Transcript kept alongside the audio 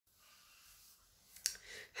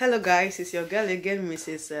Hello guys, it's your girl again,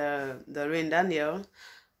 Mrs. Doreen Daniel.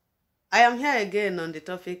 I am here again on the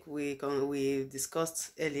topic we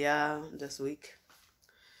discussed earlier this week.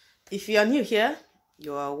 If you are new here,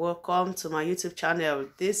 you are welcome to my YouTube channel.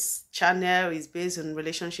 This channel is based on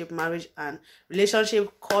relationship,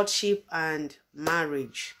 courtship, and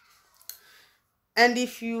marriage. And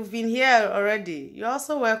if you've been here already, you're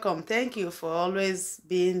also welcome. Thank you for always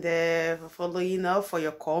being there, for following up, for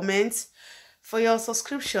your comments, for your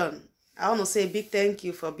subscription. I want to say a big thank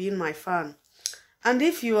you for being my fan. And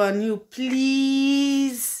if you are new,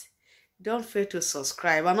 please don't fail to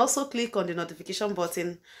subscribe and also click on the notification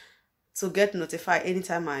button to get notified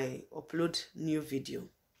anytime I upload new video.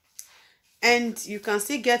 And you can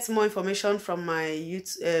still get more information from my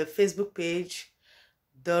Facebook page,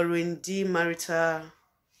 Doreen D Marital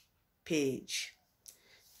page.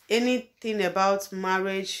 Anything about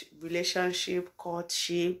marriage, relationship,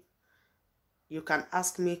 courtship, you can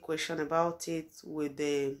ask me a question about it with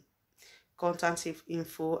the contact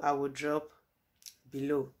info I will drop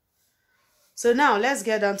below. So now let's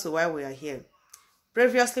get down to why we are here.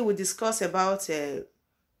 Previously we discussed about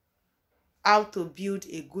how to build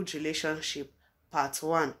a good relationship, part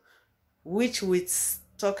 1, which we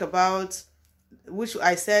talk about, which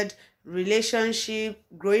I said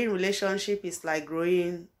growing relationship is like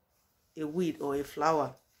growing a weed or a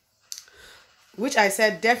flower, which I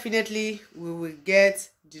said definitely we will get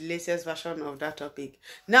the latest version of that topic.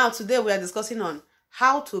 Now today we are discussing on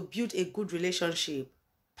how to build a good relationship,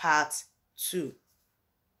 part 2.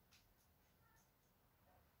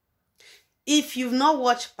 If you've not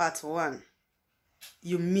watched part 1,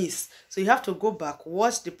 you missed. So you have to go back,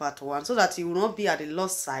 watch the part 1 so that you will not be at the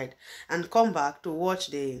lost side and come back to watch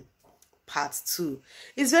the part 2.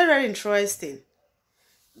 It's very, very interesting.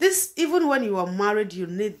 This, even when you are married, you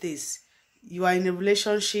need this. You are in a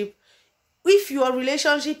relationship. If your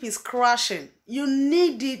relationship is crashing, you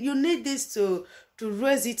need it. You need this to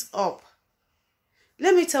raise it up.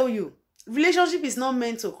 Let me tell you, relationship is not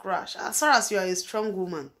meant to crash. As far as you are a strong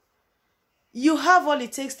woman, you have all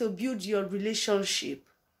it takes to build your relationship.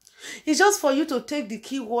 It's just for you to take the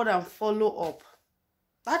keyword and follow up.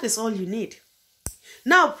 That is all you need.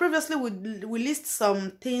 Now, previously we list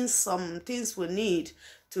some things we need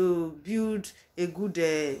to build a good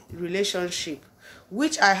relationship,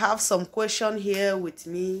 which I have some question here with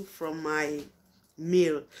me from my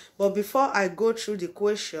mail. But before I go through the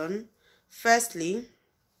question, first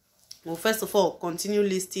of all, continue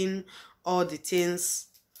listing all the things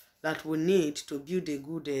that we need to build a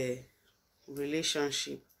good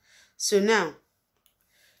relationship. So now,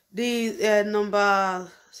 the number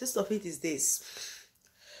 6 of it is this.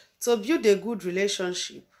 To build a good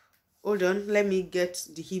relationship, hold on, let me get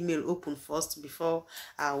the email open first before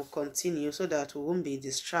I will continue so that we won't be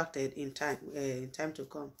distracted in time to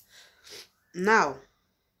come. Now,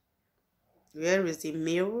 where is the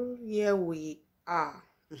mail? Here we are.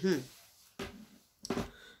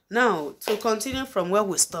 Now, to continue from where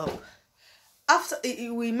we stop. After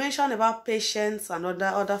we mentioned about patience and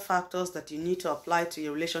other factors that you need to apply to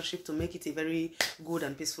your relationship to make it a very good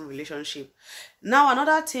and peaceful relationship. Now,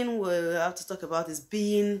 another thing we have to talk about is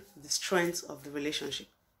being the strength of the relationship.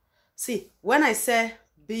 See, when I say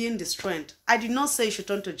being the strength, I did not say you should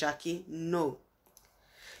turn to Jackie. No.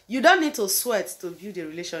 You don't need to sweat to build a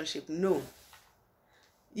relationship. No.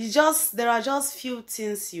 There are just few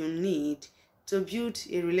things you need to build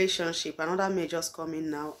a relationship. Another may just come in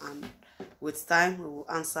now, and with time we will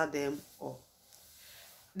answer them all.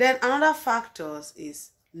 Then another factor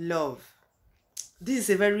is love. This is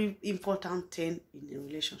a very important thing in a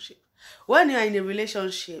relationship. When you are in a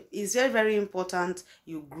relationship, it's very, very important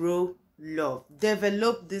you grow love,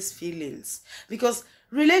 develop these feelings, because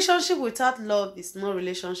relationship without love is not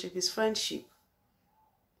relationship, it's friendship.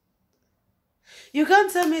 You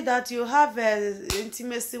can't tell me that you have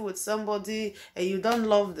intimacy with somebody and you don't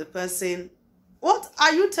love the person. What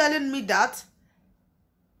are you telling me that?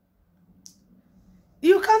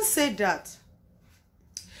 You can't say that.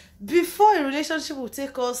 Before a relationship will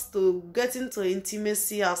take us to get into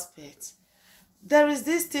intimacy aspect, there is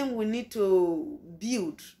this thing we need to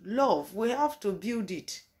build. Love. We have to build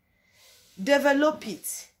it. Develop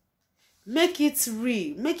it. Make it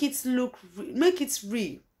real. Make it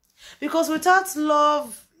real. Because without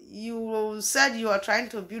love, you said you are trying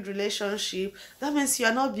to build relationship. That means you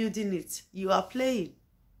are not building it. You are playing.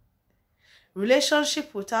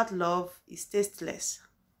 Relationship without love is tasteless.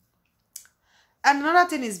 And another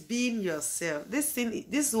thing is being yourself.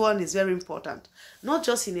 This one is very important. Not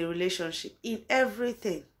just in a relationship, in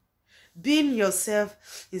everything. Being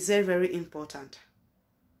yourself is very, very important.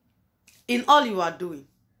 In all you are doing.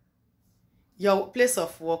 Your place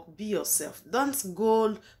of work, be yourself. Don't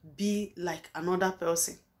go be like another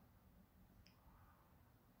person.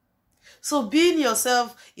 So being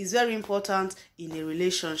yourself is very important in a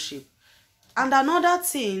relationship. And another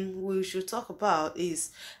thing we should talk about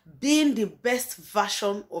is being the best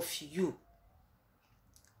version of you.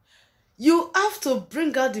 You have to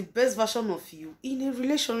bring out the best version of you in a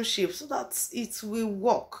relationship so that it will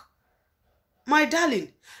work. My darling,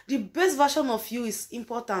 the best version of you is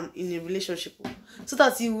important in a relationship so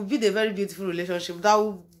that it will be the very beautiful relationship that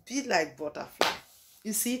will be like butterfly.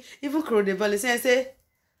 You see, even Crodebell is say,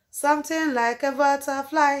 something like a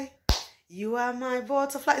butterfly. You are my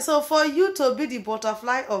butterfly. So for you to be the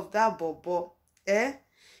butterfly of that bobo,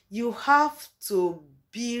 you have to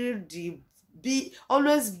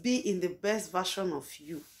always be in the best version of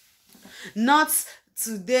you. Not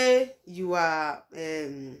today you are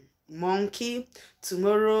monkey,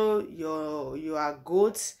 tomorrow you are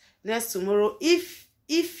goat, next tomorrow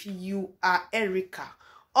if you are Erica,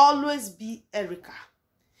 always be Erica.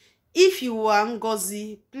 If you are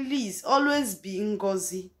Ngozi, please always be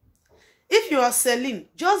Ngozi. If you are Celine,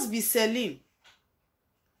 just be Celine.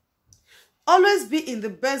 Always be in the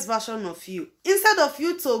best version of you. Instead of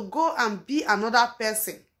you to go and be another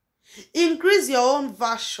person, increase your own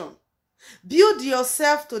version. Build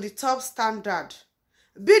yourself to the top standard.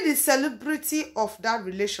 Be the celebrity of that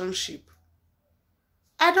relationship.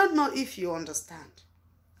 I don't know if you understand.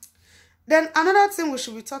 Then another thing we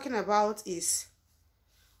should be talking about is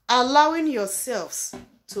allowing yourselves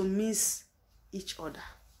to miss each other.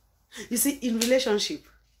 You see, in relationship,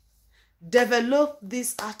 develop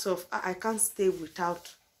this art of, I can't stay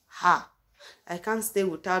without her. I can't stay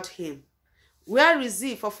without him. Where is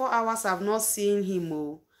he? For 4 hours I've not seen him.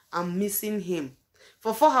 Oh, I'm missing him.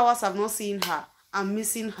 For 4 hours I've not seen her. I'm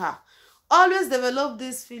missing her. Always develop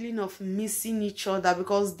this feeling of missing each other,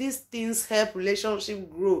 because these things help relationship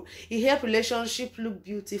grow. It help relationship look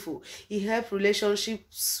beautiful. It help relationship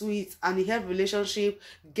sweet, and it help relationship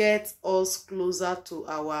get us closer to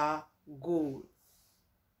our goal.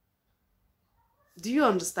 Do you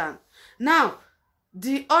understand? Now,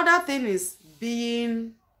 the other thing is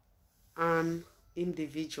being an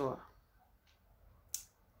individual.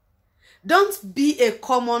 Don't be a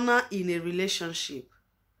commoner in a relationship.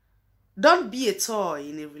 Don't be a toy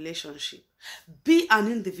in a relationship. Be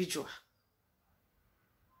an individual.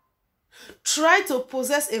 Try to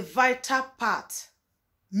possess a vital part.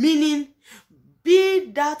 Meaning,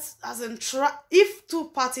 be that, as in, if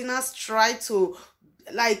two partners try to,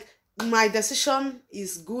 like, my decision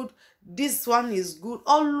is good, this one is good,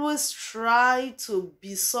 always try to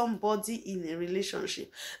be somebody in a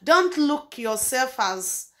relationship. Don't look yourself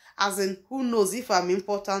as in, who knows if I'm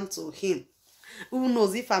important to him, who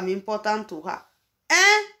knows if I'm important to her.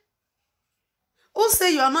 Who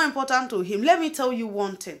say you are not important to him? Let me tell you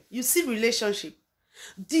one thing. You see, relationship,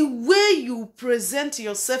 the way you present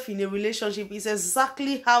yourself in a relationship is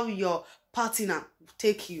exactly how your partner will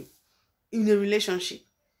take you in a relationship.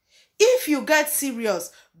 If you get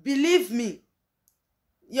serious, believe me,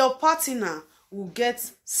 your partner will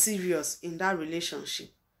get serious in that relationship.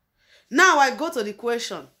 Now I go to the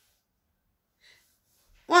question.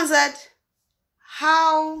 One said,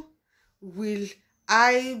 how will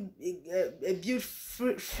I build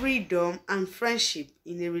freedom and friendship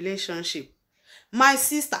in a relationship? My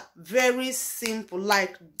sister, very simple,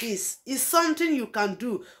 like this. It's something you can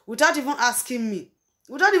do without even asking me,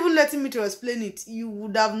 without even letting me to explain it. You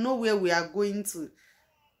would have known where we are going to.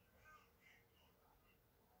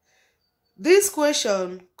 This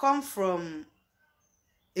question comes from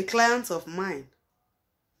a client of mine.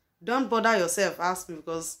 Don't bother yourself, ask me,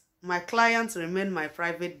 because my clients remain my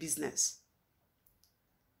private business.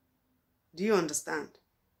 Do you understand?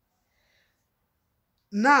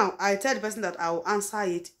 Now, I tell the person that I will answer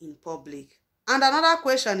it in public. And another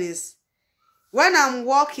question is, when I'm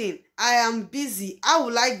working, I am busy. How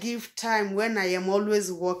will I give time when I am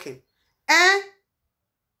always working?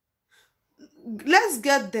 Let's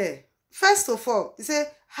get there. First of all, you say,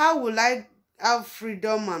 how will I have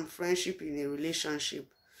freedom and friendship in a relationship?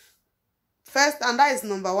 First, and that is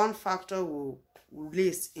number one factor we'll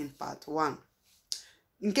list in part 1.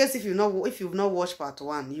 In case if you've not watched part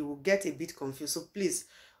 1, you will get a bit confused. So please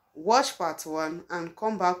watch part 1 and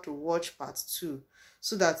come back to watch part 2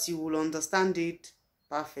 so that you will understand it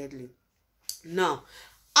perfectly. Now,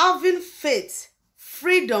 having faith,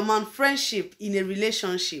 freedom, and friendship in a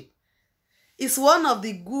relationship is one of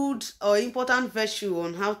the good or important virtues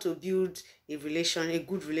on how to build a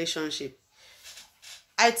good relationship.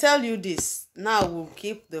 I tell you this, now we'll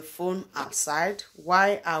keep the phone outside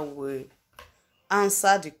while I will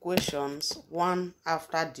answer the questions one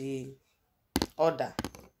after the order.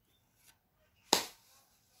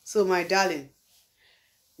 So, my darling,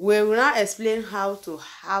 we will now explain how to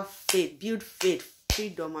have faith, build faith,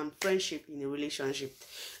 freedom, and friendship in a relationship.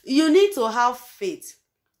 You need to have faith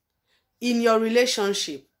in your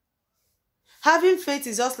relationship. Having faith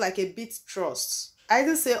is just like a bit trust. I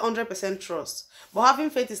didn't say 100% trust, but having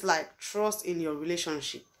faith is like trust in your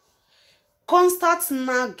relationship. Constant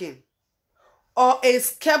nagging or a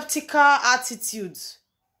skeptical attitude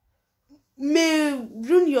may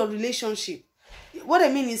ruin your relationship. What I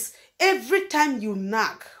mean is, every time you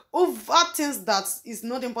nag over things that is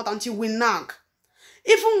not important, you will nag.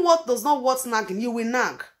 Even what does not worth nagging, you will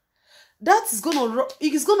nag. That is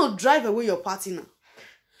gonna drive away your partner.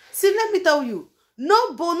 See, let me tell you,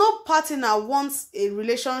 no partner wants a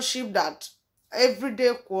relationship that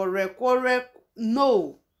everyday quarrel.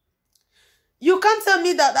 No. You can't tell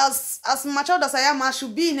me that as matured as I am, I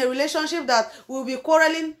should be in a relationship that will be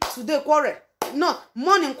quarreling today, quarrel. No,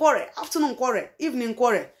 morning quarrel, afternoon quarrel, evening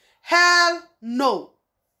quarrel. Hell no.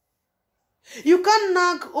 You can't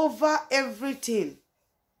nag over everything.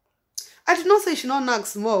 I did not say you should not nag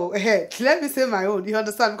small. Let me say my own, you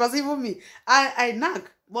understand? Because even me, I nag,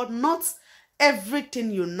 but not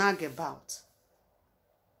everything you nag about.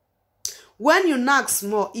 When you nag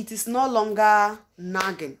small, it is no longer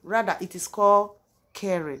nagging. Rather, it is called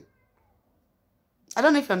caring. I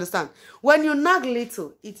don't know if you understand. When you nag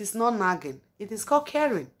little, it is not nagging. It is called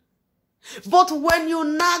caring. But when you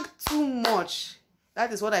nag too much,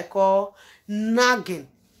 that is what I call nagging.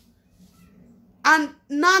 And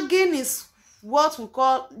nagging is what we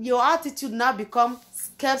call, your attitude now become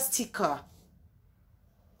skeptical.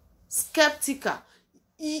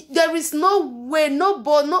 There is no way,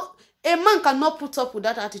 a man cannot put up with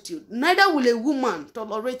that attitude. Neither will a woman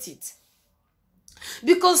tolerate it.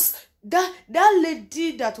 Because that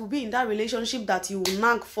lady that will be in that relationship that you will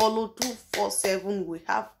nag follow 247 will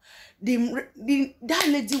have, that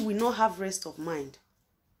lady will not have rest of mind,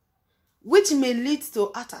 which may lead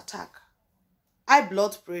to heart attack, high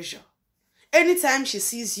blood pressure. Anytime she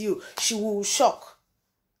sees you, she will shock.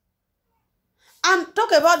 And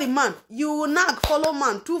talk about the man, you will nag follow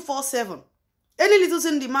man 247. Any little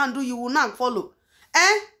thing the man do, you will nag follow.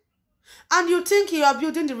 And you think you are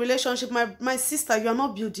building the relationship. My sister, you are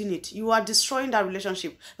not building it. You are destroying that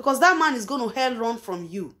relationship. Because that man is going to hell run from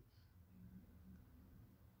you.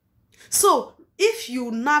 So, if you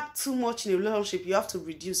nag too much in a relationship, you have to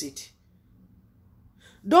reduce it.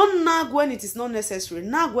 Don't nag when it is not necessary.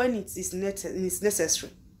 Nag when it is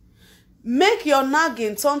necessary. Make your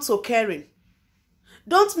nagging turn to caring.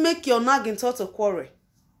 Don't make your nagging turn to quarrel.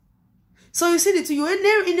 So you see the two,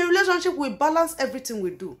 in a relationship, we balance everything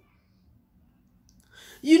we do.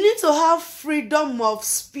 You need to have freedom of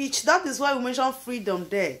speech. That is why we mention freedom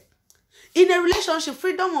there. In a relationship,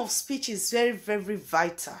 freedom of speech is very, very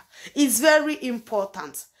vital. It's very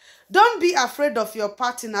important. Don't be afraid of your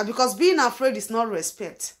partner, because being afraid is not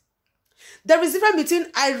respect. There is a difference between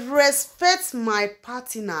I respect my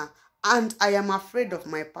partner and I am afraid of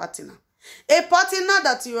my partner. A partner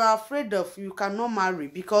that you are afraid of, you cannot marry,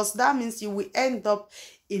 because that means you will end up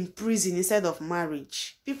in prison instead of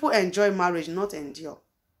marriage. People enjoy marriage, not endure.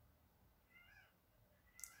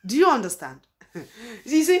 Do you understand?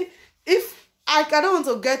 You see, if I don't want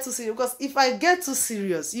to get too serious, because if I get too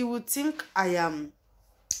serious, you would think I am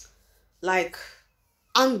like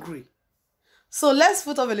angry. So let's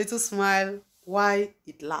put up a little smile while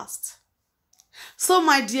it lasts. So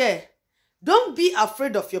my dear, don't be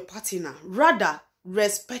afraid of your partner. Rather,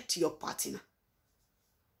 respect your partner.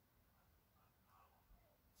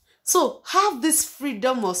 So have this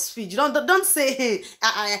freedom of speech. Don't say, hey,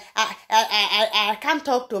 I can't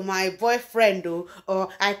talk to my boyfriend, or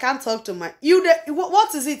I can't talk to my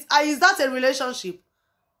what is it? Is that a relationship?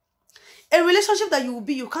 A relationship that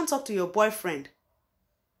you can't talk to your boyfriend,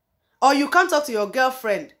 or you can't talk to your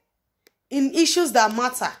girlfriend in issues that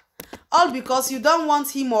matter, all because you don't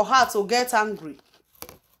want him or her to get angry,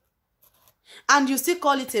 and you still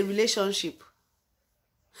call it a relationship.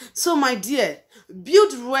 So my dear,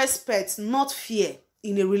 build respect, not fear,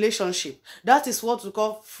 in a relationship. That is what we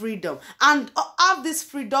call freedom. And have this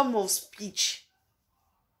freedom of speech.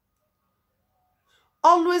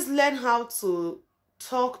 Always learn how to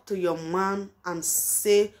talk to your man and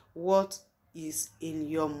say what is in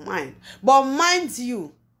your mind. But mind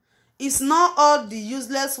you, it's not all the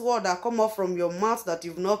useless words that come up from your mouth that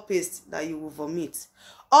you've not paced that you will vomit.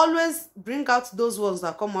 Always bring out those words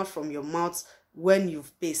that come out from your mouth when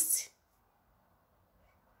you've paced.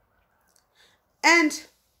 And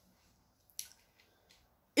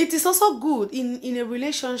It is also good in a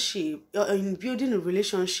relationship, in building a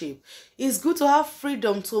relationship. It's good to have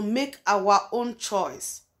freedom to make our own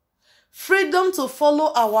choice. Freedom to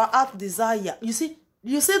follow our heart desire. You see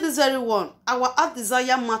this very one. Our heart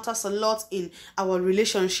desire matters a lot in our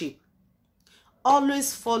relationship.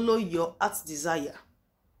 Always follow your heart desire.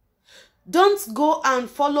 Don't go and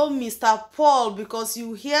follow Mr. Paul because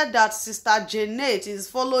you hear that Sister Janet is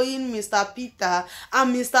following Mr. Peter,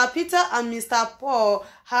 and Mr. Peter and Mr. Paul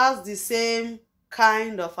has the same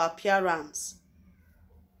kind of appearance.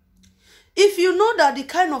 If you know that the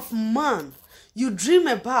kind of man you dream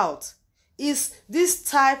about is this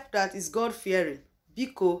type that is God-fearing,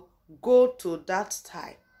 Biko, go to that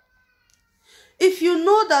type. If you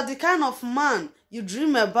know that the kind of man you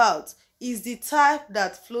dream about is the type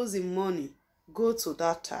that flows in money, go to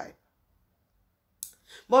that type.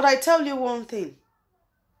 But I tell you one thing.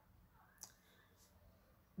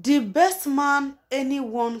 The best man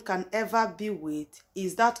anyone can ever be with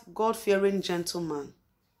is that God-fearing gentleman.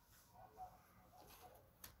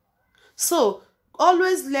 So,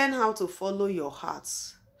 always learn how to follow your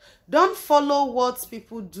hearts. Don't follow what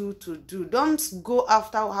people do to do. Don't go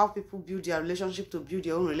after how people build their relationship to build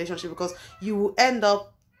your own relationship, because you will end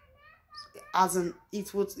up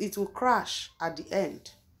it will crash at the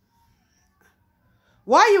end.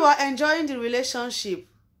 While you are enjoying the relationship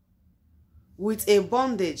with a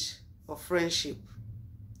bondage of friendship.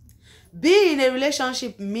 Being in a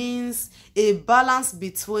relationship means a balance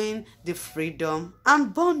between the freedom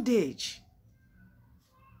and bondage.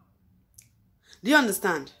 Do you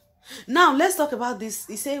understand? Now, let's talk about this.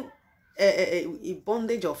 You say a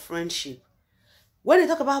bondage of friendship. When I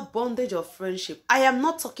talk about bondage of friendship, I am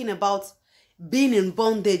not talking about being in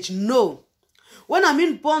bondage. No. When I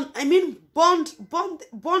mean bond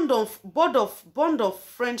of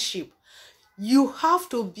friendship. You have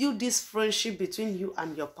to build this friendship between you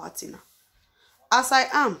and your partner. As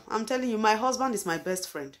I'm telling you, my husband is my best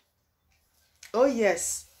friend. Oh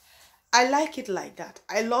yes, I like it like that.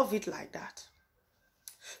 I love it like that.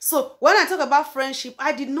 So when I talk about friendship,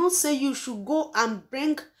 I did not say you should go and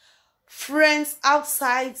bring friends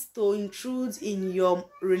outside to intrude in your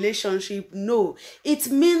relationship. No,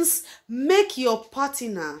 it means make your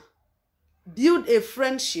partner, build a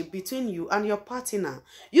friendship between you and your partner.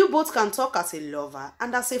 You both can talk as a lover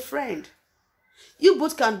and as a friend. You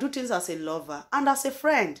both can do things as a lover and as a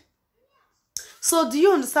friend. So do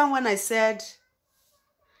you understand when I said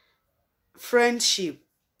friendship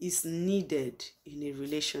is needed in a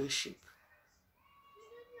relationship?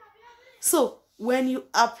 So when you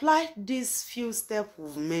apply these few steps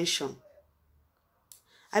we've mentioned,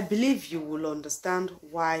 I believe you will understand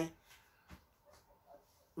why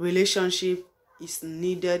relationship is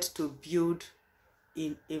needed to build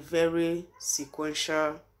in a very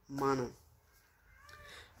sequential manner.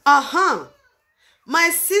 My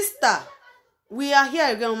sister, we are here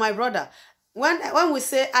again, my brother. When we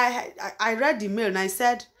say, I read the mail and I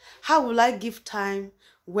said, how will I give time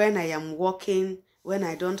when I am working, when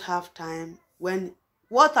I don't have time,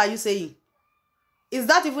 what are you saying? Is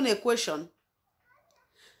that even a question?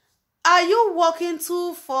 Are you working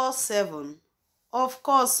 24/7? Of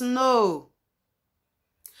course, no.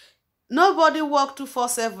 Nobody works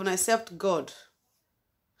 24/7 except God.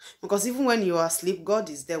 Because even when you are asleep, God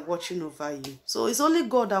is there watching over you. So it's only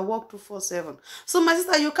God that works 24/7. So my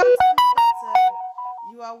sister, you can't tell me that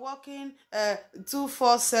you are working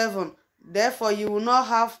 24/7. Therefore, you will not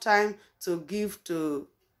have time to give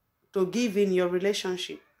in your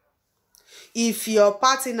relationship. If your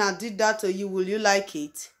partner did that to you, will you like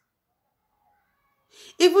it?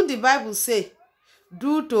 Even the Bible says,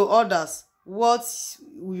 do to others what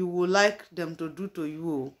you would like them to do to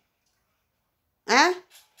you.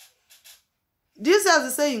 Do you see as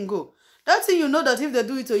the saying go? That thing you know that if they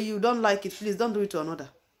do it to you, you don't like it, please don't do it to another.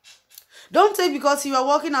 Don't take because you are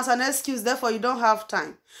working as an excuse, therefore you don't have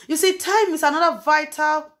time. You see, time is another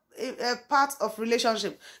vital part of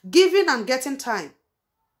relationship. Giving and getting time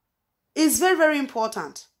is very, very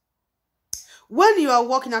important. When you are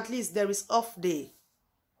working, at least there is off day.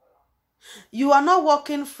 You are not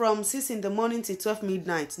working from 6 in the morning to 12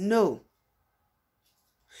 midnight. No.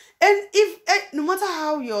 And no matter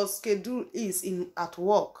how your schedule is at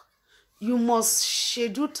work, you must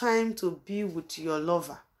schedule time to be with your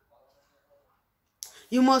lover.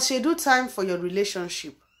 You must schedule time for your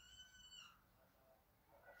relationship.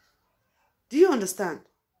 Do you understand?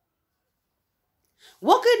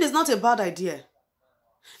 Working is not a bad idea.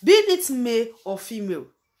 Being it male or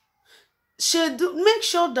female. Make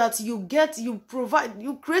sure that you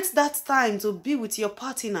create that time to be with your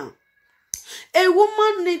partner. A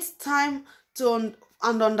woman needs time and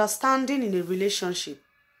understanding in a relationship.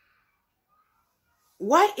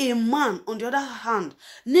 Why a man, on the other hand,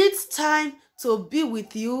 needs time to be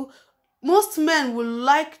with you. Most men would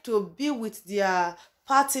like to be with their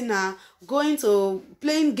partner, going to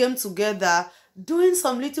playing game together, doing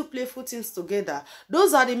some little playful things together.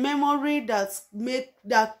 Those are the memory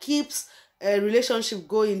that keeps a relationship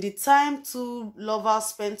going. The time two lovers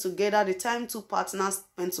spend together, the time two partners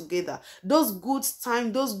spend together, those good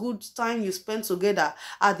time you spend together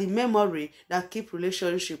are the memory that keep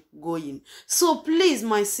relationship going. So please,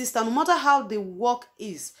 my sister, no matter how the work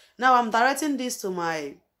is, now I'm directing this to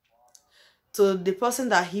the person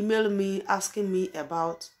that emailed me asking me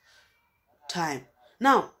about time.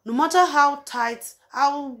 Now, no matter how tight,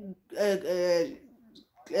 how I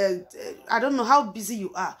don't know how busy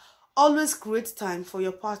you are, always create time for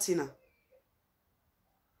your partner.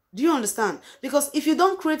 Do you understand? Because if you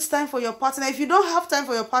don't create time for your partner, if you don't have time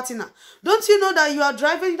for your partner, don't you know that you are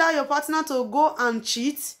driving down your partner to go and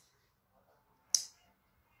cheat?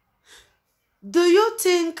 Do you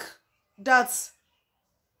think that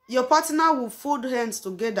your partner will fold hands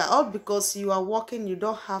together all because you are working, you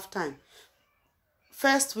don't have time?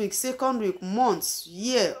 First week, second week, months,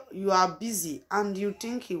 year, you are busy and you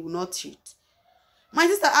think he will not cheat. My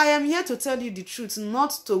sister, I am here to tell you the truth,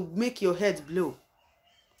 not to make your head blow.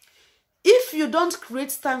 If you don't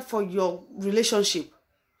create time for your relationship,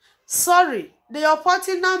 sorry, your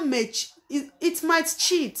partner it might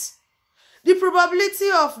cheat. The probability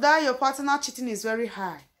of that your partner cheating is very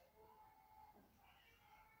high.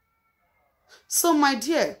 So my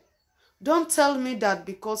dear, don't tell me that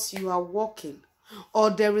because you are working or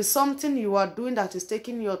there is something you are doing that is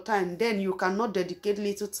taking your time, then you cannot dedicate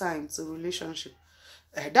little time to relationship.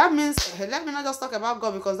 That means, let me not just talk about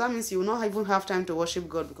God, because that means you will not even have time to worship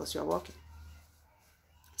God because you are working.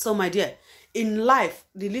 So my dear, in life,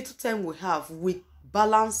 the little time we have, we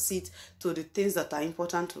balance it to the things that are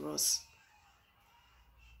important to us.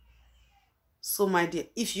 So my dear,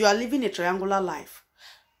 if you are living a triangular life,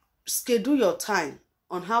 schedule your time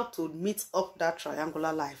on how to meet up that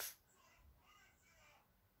triangular life.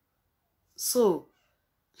 So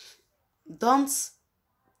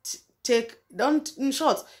in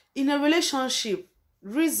short, in a relationship,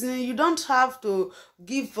 you don't have to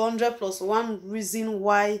give 100 plus 1 reason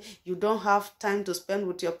why you don't have time to spend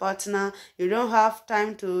with your partner. You don't have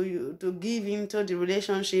time to give into the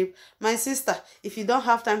relationship. My sister, if you don't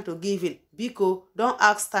have time to give in, Biko, don't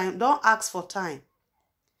ask for time,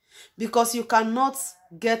 because you cannot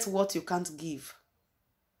get what you can't give.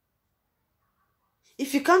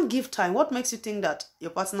 If you can't give time, what makes you think that your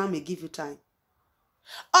partner may give you time?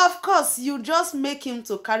 Of course, you just make him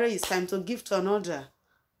to carry his time to give to another.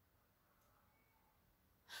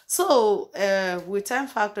 So, with time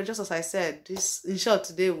factor, just as I said, this in short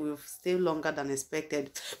today will stay longer than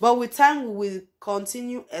expected. But with time, we will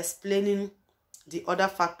continue explaining the other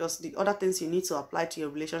factors, the other things you need to apply to your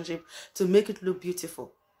relationship to make it look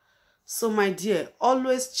beautiful. So my dear,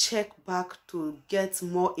 always check back to get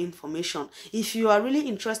more information. If you are really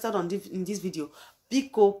interested in this video,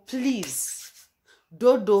 Biko, please,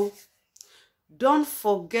 Dodo, don't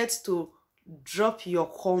forget to drop your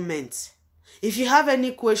comment. If you have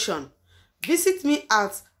any question, visit me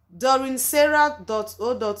at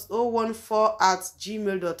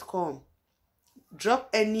dorinsarah.o.014@gmail.com. Drop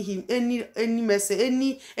any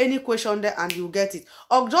message, any question there, and you'll get it.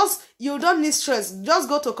 Or you don't need stress, just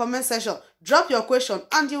go to comment section, drop your question,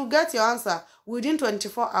 and you'll get your answer within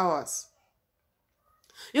 24 hours.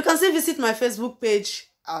 You can still visit my Facebook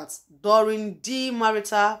page at Doreen D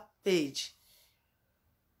Marital page.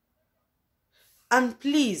 And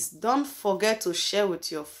please don't forget to share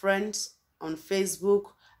with your friends on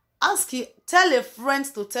Facebook. Tell a friend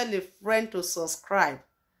to subscribe.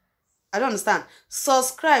 I don't understand.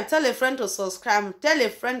 Subscribe. Tell a friend to subscribe. Tell a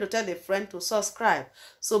friend to subscribe.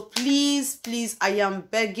 So please, I am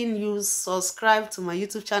begging you, subscribe to my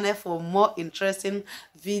YouTube channel for more interesting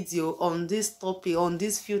video on this topic, on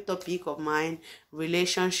this few topic of mine: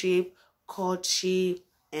 relationship, courtship,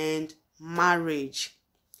 and marriage.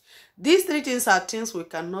 These 3 things are things we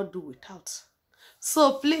cannot do without.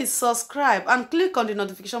 So please subscribe and click on the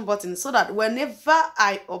notification button so that whenever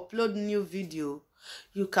I upload new video,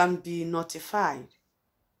 you can be notified.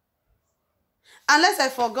 Unless I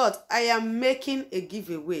forgot, I am making a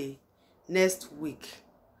giveaway next week.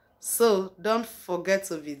 So don't forget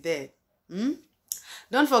to be there.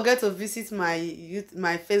 Don't forget to visit my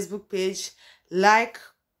Facebook page, like,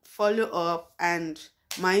 follow up, and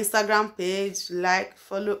my Instagram page, like,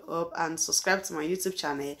 follow up, and subscribe to my YouTube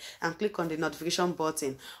channel, and click on the notification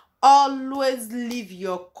button. Always leave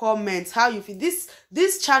your comments, how you feel.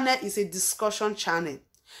 This channel is a discussion channel.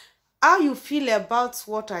 How you feel about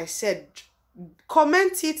what I said,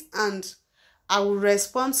 comment it and I will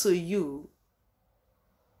respond to you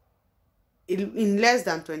in less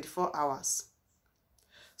than 24 hours.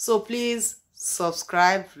 So please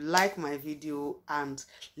subscribe, like my video, and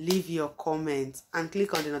leave your comment and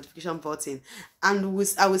click on the notification button. And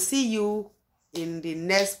I will see you in the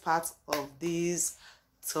next part of this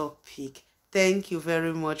topic. Thank you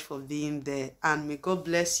very much for being there, and may God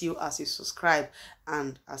bless you as you subscribe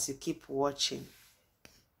and as you keep watching.